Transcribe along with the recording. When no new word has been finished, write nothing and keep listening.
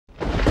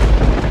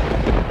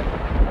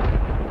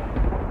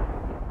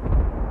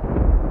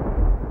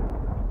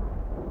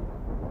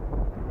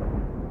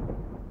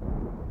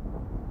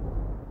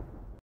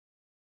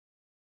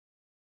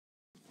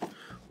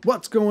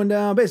What's going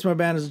down? Basement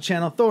Band is a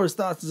channel. Thor's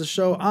Thoughts is a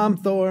show. I'm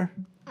Thor.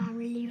 I'm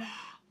really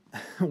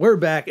We're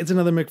back. It's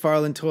another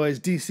McFarlane Toys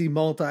DC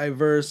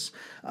Multiverse.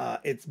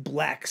 It's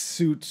Black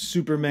Suit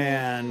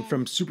Superman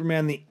from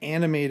Superman the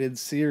Animated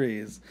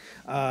Series.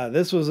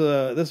 This was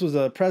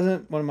a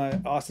present one of my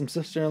awesome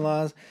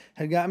sister-in-laws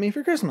had got me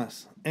for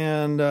Christmas,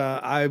 and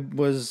I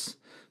was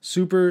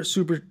super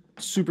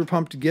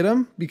pumped to get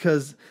them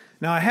because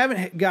now I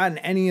haven't gotten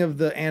any of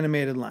the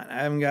animated line.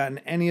 I haven't gotten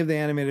any of the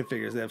animated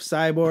figures. They have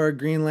Cyborg,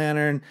 Green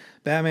Lantern,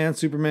 Batman,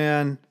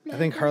 Superman, I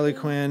think Harley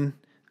Quinn,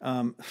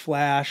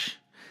 Flash.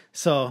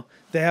 So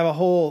they have a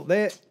whole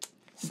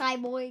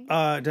Cyborg.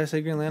 Did I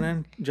say Green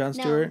Lantern? John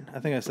Stewart? No.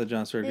 I think I said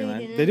John Stewart. No, Green you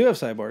Lantern. didn't. They do have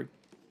Cyborg.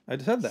 I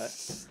just said that.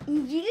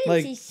 You didn't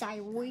Like- say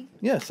Cyborg.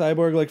 Yeah,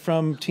 Cyborg, like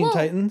from Teen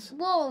Titans.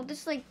 Whoa,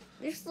 this like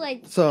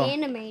So-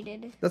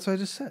 animated. That's what I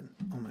just said.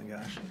 Oh my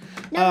gosh.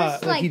 No,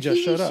 it's like he just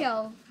TV showed up.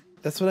 show.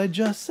 That's what I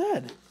just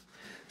said.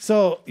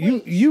 So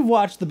you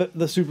watched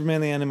the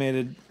Superman the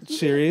Animated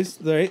series,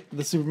 right?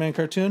 The Superman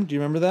cartoon. Do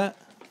you remember that?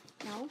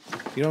 No.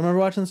 You don't remember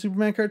watching the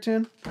Superman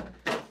cartoon?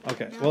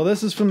 Okay. No. Well,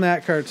 this is from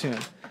that cartoon.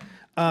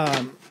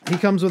 He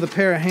comes with a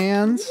pair of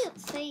hands. You didn't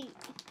say.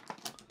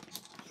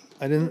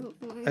 I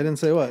didn't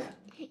say what?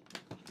 You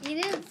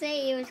didn't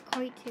say it was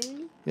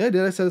cartoon. Yeah, I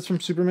did. I said it's from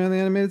Superman the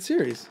Animated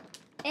Series.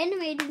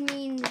 Animated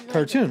means like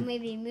Cartoon.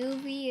 maybe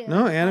movie. Or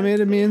No, animated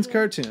cartoon. means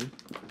cartoon.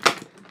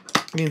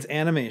 It means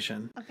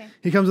animation. Okay.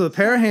 He comes with a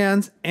pair of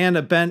hands and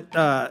a bent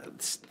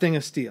thing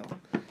of steel.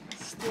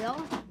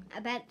 Steel.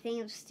 A bad thing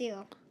of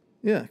steel.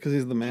 Yeah, because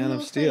he's the man of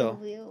Looks steel.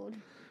 like weird.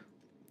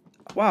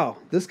 Wow,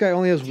 this guy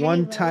only has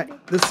one tie. road.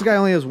 This guy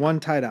only has one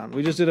tie down.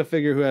 We just did a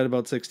figure who had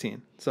about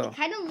 16. So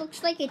Kind of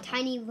looks like a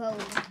tiny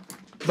road.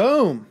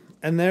 boom,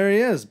 and there he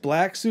is,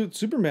 Black Suit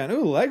Superman.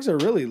 Ooh, legs are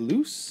really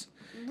loose.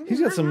 He's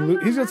got some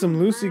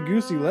loosey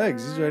goosey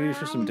legs. He's ready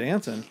for some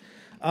dancing.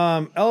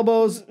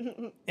 Elbows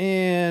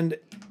and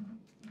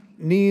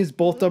knees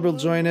both double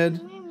jointed.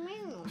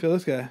 Feel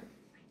this guy.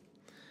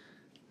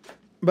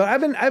 But I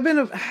don't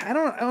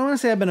want to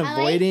say I've been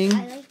avoiding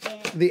I like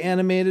it. the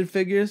animated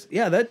figures.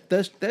 Yeah,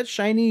 that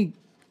shiny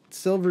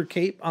silver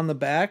cape on the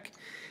back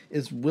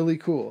is really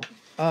cool.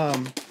 I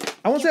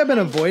won't say I've been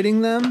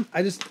avoiding them.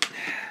 There's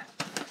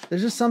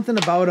just something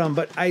about them.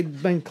 But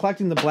I've been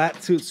collecting the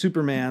Black Suit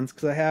Supermans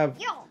because I have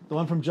the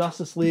one from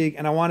Justice League,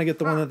 and I want to get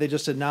the one that they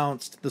just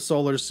announced, the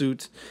Solar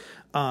Suit.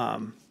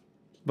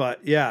 But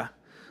yeah,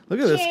 look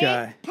at this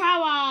guy.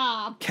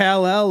 Power.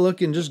 Kal-El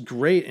looking just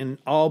great in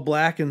all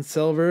black and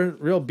silver,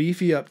 real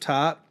beefy up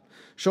top.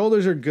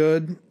 Shoulders are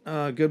good,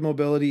 good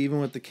mobility even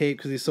with the cape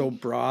because he's so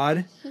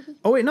broad.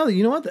 Oh wait, no,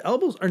 you know what? The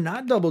elbows are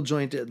not double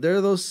jointed.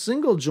 They're those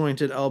single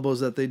jointed elbows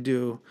that they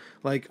do,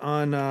 like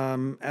on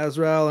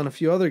Azrael and a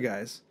few other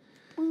guys.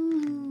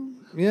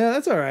 Yeah,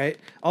 that's all right.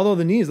 Although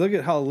the knees, look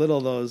at how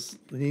little those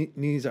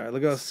knees are.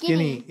 Look how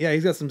skinny. Yeah,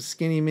 he's got some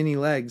skinny mini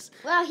legs.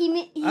 Well,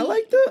 I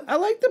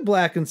like the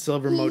black and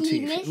silver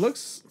motif.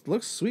 missed- It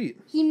looks sweet.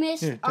 He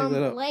missed Here, take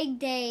that out. leg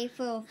day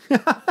for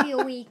a few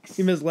weeks.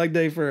 He missed leg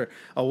day for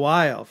a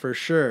while, for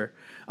sure.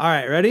 All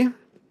right, ready?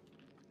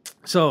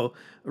 So,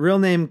 real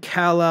name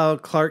Kal-El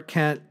Clark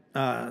Kent,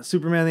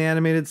 Superman the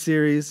Animated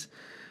Series.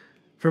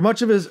 For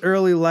much of his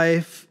early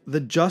life, the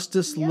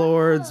Justice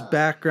Lord's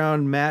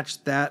background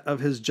matched that of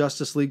his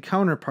Justice League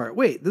counterpart.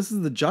 Wait, this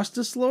is the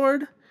Justice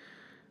Lord?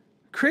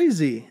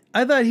 Crazy.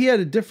 I thought he had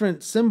a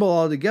different symbol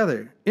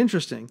altogether.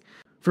 Interesting.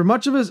 For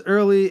much of his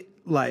early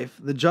life,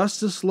 the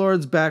Justice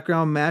Lord's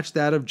background matched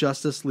that of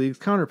Justice League's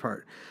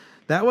counterpart.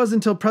 That was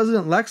until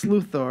President Lex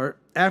Luthor,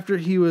 after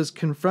he was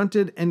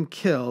confronted and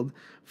killed,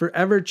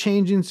 forever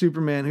changing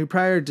Superman, who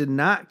prior did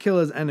not kill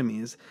his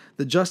enemies,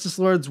 the Justice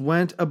Lords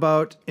went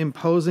about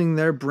imposing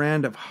their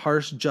brand of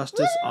harsh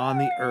justice on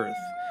the earth.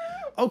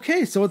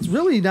 Okay, so it's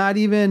really not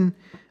even...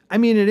 I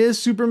mean, it is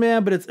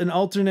Superman, but it's an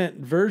alternate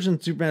version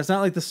of Superman. It's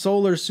not like the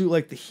solar suit,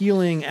 like the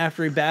healing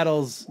after he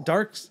battles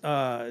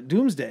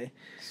Doomsday.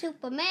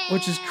 Superman.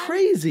 Which is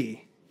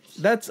crazy.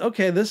 That's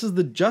okay. This is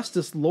the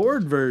Justice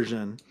Lord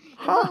version.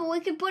 Huh. Oh, we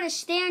could put a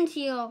stand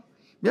here.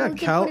 Yeah, We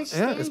could put a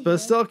stand but it's here.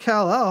 still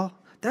Kal-El.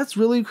 That's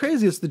really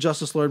crazy. It's the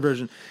Justice Lord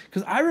version.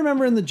 Because I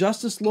remember in the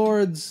Justice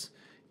Lords,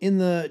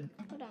 Hold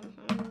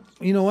on.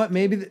 you know what?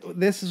 Maybe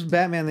this is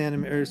Batman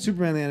the or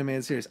Superman the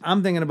Animated Series.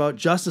 I'm thinking about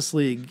Justice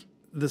League,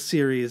 the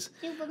series,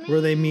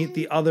 where they meet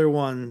the other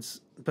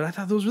ones. But I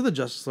thought those were the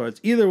Justice Lords.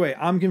 Either way,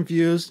 I'm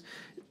confused.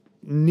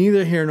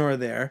 Neither here nor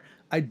there.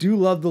 I do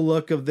love the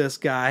look of this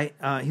guy.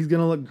 He's going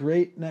to look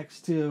great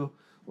next to...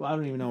 Well, I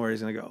don't even know where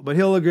he's going to go. But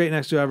he'll look great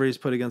next to whoever he's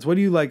put against. What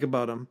do you like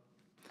about him?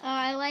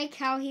 I like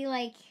how he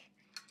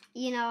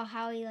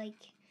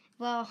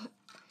well,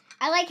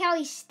 I like how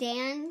he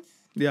stands.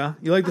 Yeah?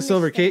 You like the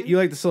silver cape? You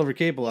like the silver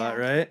cape a lot,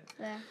 right?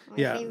 My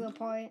favorite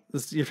part.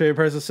 This is your favorite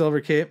part is the silver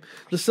cape.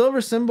 The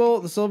silver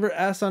symbol, the silver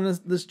S on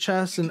this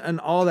chest and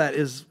all that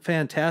is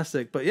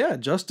fantastic. But yeah,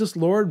 Justice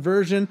Lord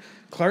version,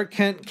 Clark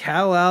Kent,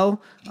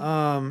 Kal-El,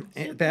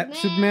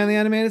 Superman the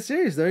Animated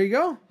Series. There you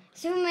go.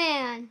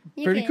 Superman.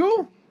 Pretty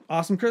cool.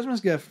 Awesome Christmas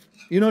gift.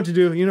 You know what to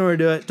do. You know where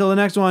to do it. Till the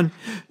next one.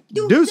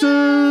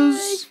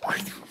 Deuces.